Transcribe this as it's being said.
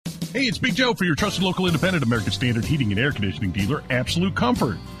Hey, it's Big Joe for your trusted local independent American Standard heating and air conditioning dealer, Absolute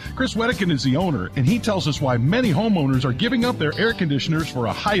Comfort. Chris Wedekin is the owner, and he tells us why many homeowners are giving up their air conditioners for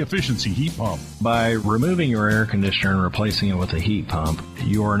a high-efficiency heat pump. By removing your air conditioner and replacing it with a heat pump,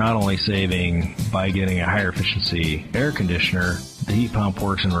 you are not only saving by getting a higher efficiency air conditioner, the heat pump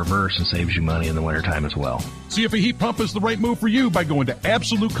works in reverse and saves you money in the wintertime as well. See if a heat pump is the right move for you by going to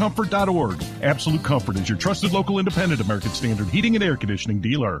AbsoluteComfort.org. Absolute Comfort is your trusted local independent American Standard heating and air conditioning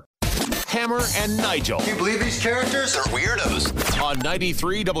dealer. Hammer and Nigel. Can you believe these characters are weirdos? On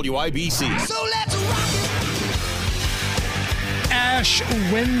 93 WIBC. So let's rock it! Ash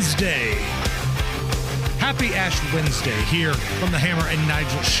Wednesday. Happy Ash Wednesday here from the Hammer and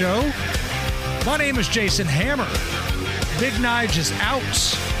Nigel Show. My name is Jason Hammer. Big Nige is out.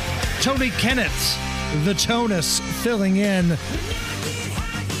 Tony Kennett, the Tonus, filling in.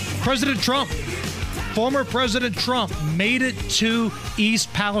 President Trump, former President Trump, made it to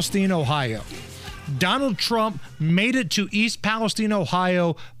East Palestine, Ohio. Donald Trump made it to East Palestine,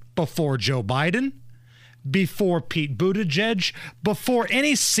 Ohio before Joe Biden, before Pete Buttigieg, before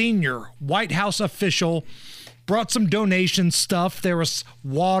any senior White House official. Brought some donation stuff. There was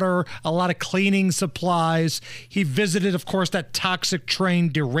water, a lot of cleaning supplies. He visited, of course, that toxic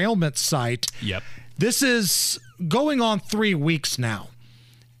train derailment site. Yep. This is going on 3 weeks now,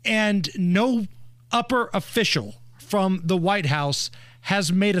 and no upper official from the White House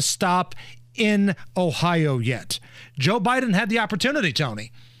has made a stop in Ohio yet. Joe Biden had the opportunity,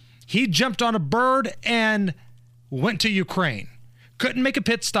 Tony. He jumped on a bird and went to Ukraine. Couldn't make a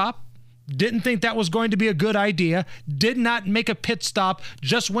pit stop. Didn't think that was going to be a good idea. Did not make a pit stop.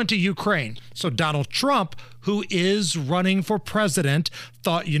 Just went to Ukraine. So Donald Trump, who is running for president,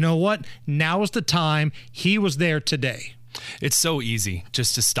 thought, you know what? Now is the time. He was there today. It's so easy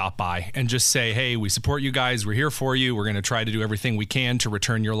just to stop by and just say, hey, we support you guys. We're here for you. We're going to try to do everything we can to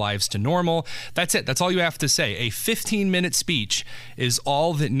return your lives to normal. That's it. That's all you have to say. A 15-minute speech is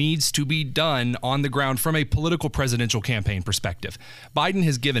all that needs to be done on the ground from a political presidential campaign perspective. Biden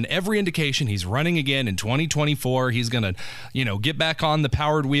has given every indication he's running again in 2024. He's going to, get back on the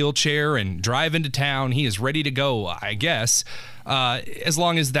powered wheelchair and drive into town. He is ready to go, I guess. As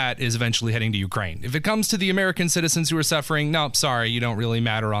long as that is eventually heading to Ukraine. If it comes to the American citizens who are suffering, no, sorry, you don't really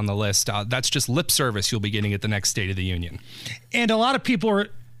matter on the list. That's just lip service you'll be getting at the next State of the Union. And a lot of people are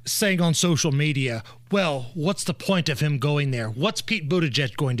saying on social media, well, what's the point of him going there? What's Pete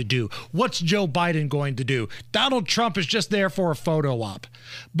Buttigieg going to do? What's Joe Biden going to do? Donald Trump is just there for a photo op.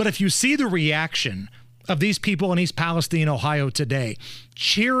 But if you see the reaction of these people in East Palestine, Ohio today,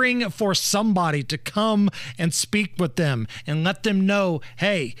 cheering for somebody to come and speak with them and let them know,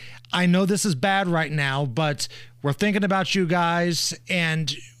 hey, I know this is bad right now, but we're thinking about you guys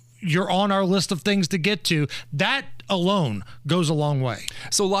and you're on our list of things to get to. That alone goes a long way.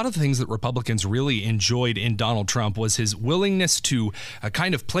 So a lot of the things that Republicans really enjoyed in Donald Trump was his willingness to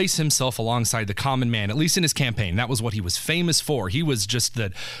kind of place himself alongside the common man, at least in his campaign. That was what he was famous for. He was just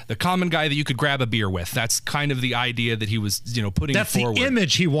the common guy that you could grab a beer with. That's kind of the idea that he was, putting That's forward. The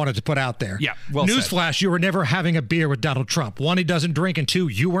image he wanted to put out there. Yeah, well Newsflash, you were never having a beer with Donald Trump. One, he doesn't drink, and two,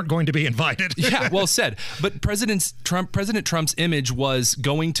 you weren't going to be invited. Yeah, well said. But President Trump's image was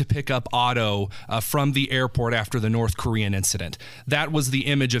going to pick up Otto from the airport after the North Korean incident. That was the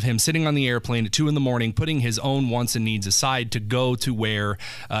image of him sitting on the airplane at 2 a.m, putting his own wants and needs aside to go to where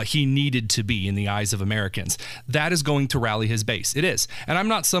he needed to be in the eyes of Americans. That is going to rally his base. It is. And I'm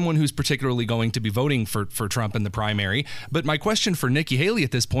not someone who's particularly going to be voting for Trump in the primary, but my question for Nikki Haley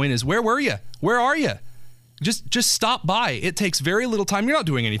at this point is, where were you? Where are you? Just stop by. It takes very little time. You're not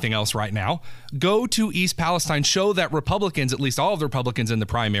doing anything else right now. Go to East Palestine. Show that Republicans, at least all of the Republicans in the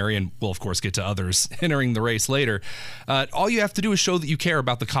primary, and we'll, of course, get to others entering the race later, all you have to do is show that you care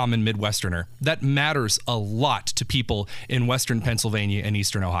about the common Midwesterner. That matters a lot to people in Western Pennsylvania and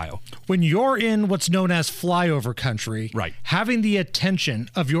Eastern Ohio. When you're in what's known as flyover country, right, having the attention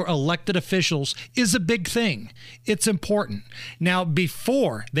of your elected officials is a big thing. It's important. Now,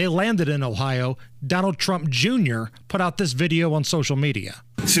 before they landed in Ohio, Donald Trump Jr. put out this video on social media.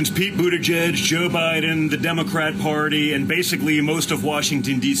 Since Pete Buttigieg, Joe Biden, the Democrat Party, and basically most of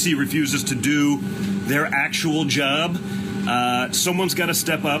Washington, D.C. refuses to do their actual job, someone's got to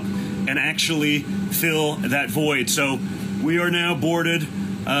step up and actually fill that void. So we are now boarded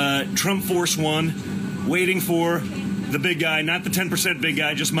Trump Force One, waiting for the big guy, not the 10% big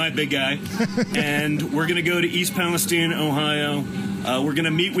guy, just my big guy. And we're going to go to East Palestine, Ohio. We're going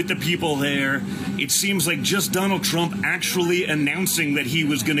to meet with the people there. It seems like just Donald Trump actually announcing that he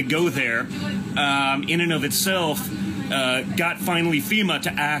was going to go there in and of itself got finally FEMA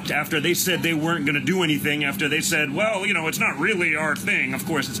to act after they said they weren't going to do anything, after they said, well, it's not really our thing. Of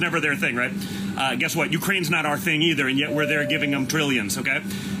course, it's never their thing, right? Guess what? Ukraine's not our thing either, and yet we're there giving them trillions, okay?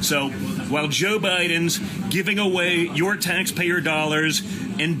 So while Joe Biden's giving away your taxpayer dollars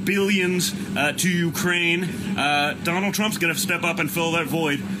and billions to Ukraine, Donald Trump's going to step up and fill that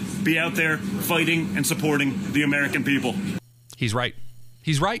void, be out there fighting and supporting the American people. He's right.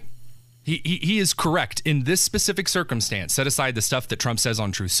 He's right. He is correct. In this specific circumstance, set aside the stuff that Trump says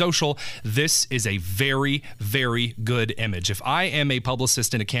on Truth Social, this is a very, very good image. If I am a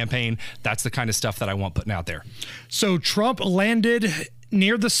publicist in a campaign, that's the kind of stuff that I want putting out there. So Trump landed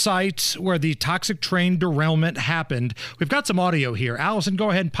near the site where the toxic train derailment happened. We've got some audio here. Allison,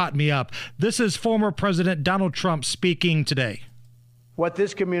 go ahead and pot me up. This is former President Donald Trump speaking today. What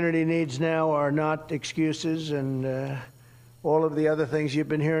this community needs now are not excuses and all of the other things you've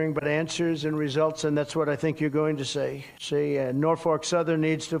been hearing, but answers and results, and that's what I think you're going to say. Norfolk Southern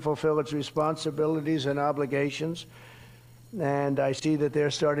needs to fulfill its responsibilities and obligations, and I see that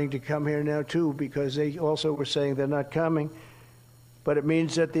they're starting to come here now, too, because they also were saying they're not coming. But it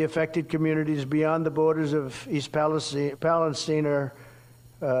means that the affected communities beyond the borders of East Palestine are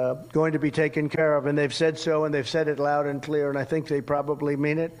going to be taken care of, and they've said so, and they've said it loud and clear, and I think they probably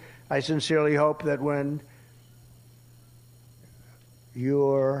mean it. I sincerely hope that when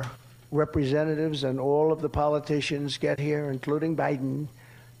your representatives and all of the politicians get here, including Biden,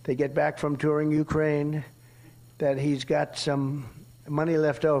 they get back from touring Ukraine, that he's got some money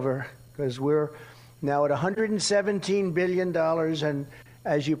left over, because we're now at $117 billion, and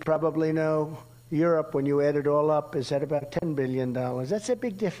as you probably know, Europe, when you add it all up, is at about $10 billion. That's a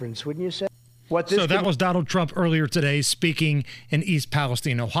big difference, wouldn't you say? So that was Donald Trump earlier today speaking in East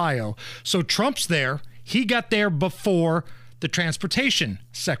Palestine, Ohio. So Trump's there. He got there before the transportation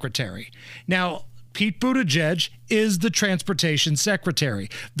secretary. Now, Pete Buttigieg is the transportation secretary.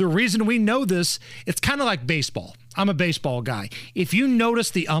 The reason we know this, it's kind of like baseball. I'm a baseball guy. If you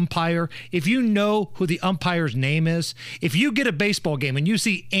notice the umpire, if you know who the umpire's name is, if you get a baseball game and you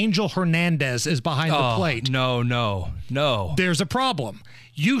see Angel Hernandez is behind the plate. No. There's a problem.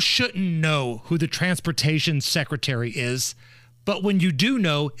 You shouldn't know who the transportation secretary is, but when you do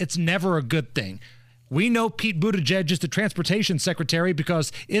know, it's never a good thing. We know Pete Buttigieg is the transportation secretary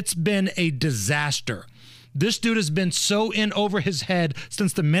because it's been a disaster. This dude has been so in over his head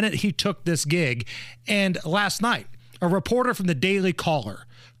since the minute he took this gig. And last night, a reporter from the Daily Caller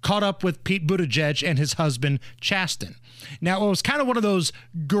caught up with Pete Buttigieg and his husband, Chasten. Now, it was kind of one of those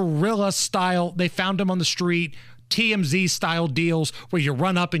guerrilla style, they found him on the street, TMZ style deals where you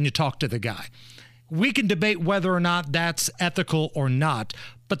run up and you talk to the guy. We can debate whether or not that's ethical or not.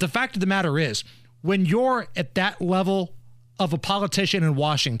 But the fact of the matter is, when you're at that level of a politician in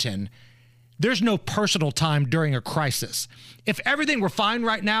Washington, there's no personal time during a crisis. If everything were fine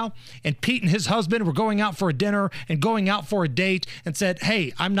right now and Pete and his husband were going out for a dinner and going out for a date and said,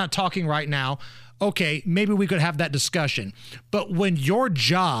 hey, I'm not talking right now, okay, maybe we could have that discussion. But when your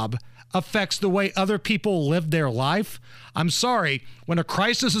job affects the way other people live their life, I'm sorry, when a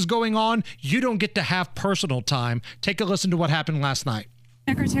crisis is going on, you don't get to have personal time. Take a listen to what happened last night.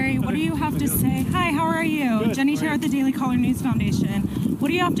 Secretary, what do you have to say? Hi, how are you? Good. Jenny Terra at the Daily Caller News Foundation. What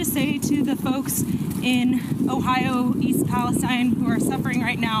do you have to say to the folks in Ohio, East Palestine, who are suffering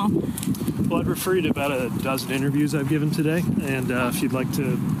right now? Well, I'd refer you to about a dozen interviews I've given today, and if you'd like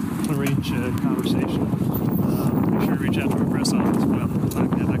to arrange a conversation, be sure to reach out to our press office. But I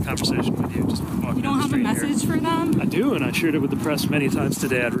can have that conversation with you. Just walking You don't have a message for them? I do, and I shared it with the press many times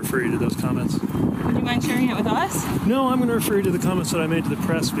today. I'd refer you to those comments. Would you mind sharing it with us? No, I'm going to refer you to the comments that I made to the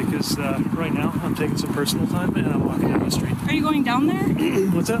press because right now I'm taking some personal time and I'm walking down the street. Are you going down there?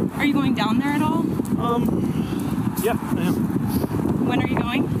 What's that? Are you going down there at all? Yeah, I am. When are you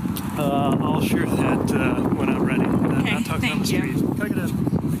going? I'll share that when I'm ready. Okay, not talking thank on the street. you.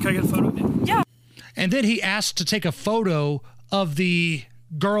 Can I get a photo of you? Yeah. And then he asked to take a photo of the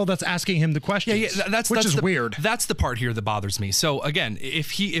girl that's asking him the questions. Yeah, that's weird. That's the part here that bothers me. So again,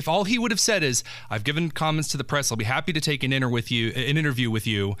 if all he would have said is, "I've given comments to the press. I'll be happy to take an interview with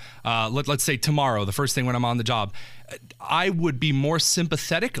you. Let's say tomorrow, the first thing when I'm on the job." I would be more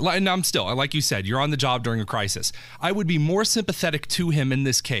sympathetic. And I'm still, like you said, you're on the job during a crisis. I would be more sympathetic to him in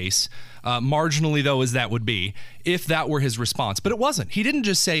this case, marginally though as that would be, if that were his response. But it wasn't. He didn't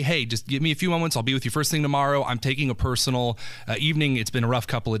just say, hey, just give me a few moments. I'll be with you first thing tomorrow. I'm taking a personal evening. It's been a rough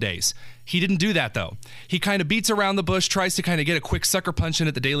couple of days. He didn't do that, though. He kind of beats around the bush, tries to kind of get a quick sucker punch in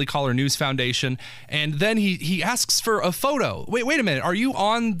at the Daily Caller News Foundation, and then he asks for a photo. Wait a minute. Are you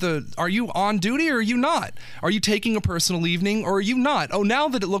on duty or are you not? Are you taking a personal evening or are you not? Oh, now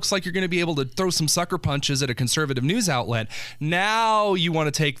that it looks like you're going to be able to throw some sucker punches at a conservative news outlet, now you want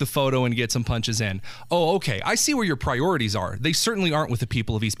to take the photo and get some punches in. Oh, okay. I see where your priorities are. They certainly aren't with the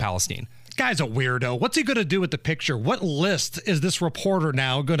people of East Palestine. Guy's a weirdo. What's he going to do with the picture? What list is this reporter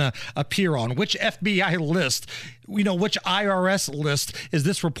now going to appear on? Which FBI list, which IRS list is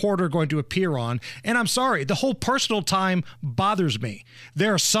this reporter going to appear on? And I'm sorry, the whole personal time bothers me.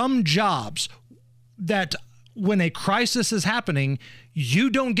 There are some jobs that when a crisis is happening, you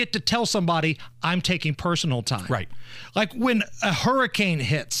don't get to tell somebody, I'm taking personal time. Right. Like when a hurricane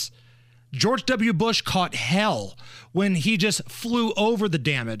hits, George W. Bush caught hell when he just flew over the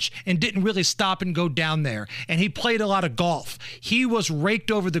damage and didn't really stop and go down there. And he played a lot of golf. He was raked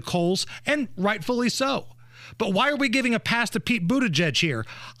over the coals, and rightfully so. But why are we giving a pass to Pete Buttigieg here?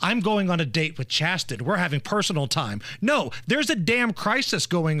 I'm going on a date with Chasten. We're having personal time. No, there's a damn crisis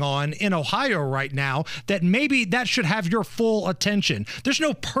going on in Ohio right now that maybe that should have your full attention. There's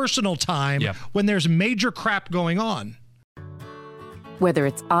no personal time when there's major crap going on. Whether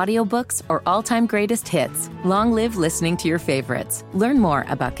it's audiobooks or all-time greatest hits, long live listening to your favorites. Learn more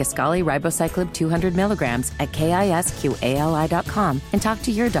about Kisqali Ribociclib 200 milligrams at KISQALI.com and talk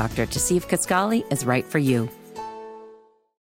to your doctor to see if Kisqali is right for you.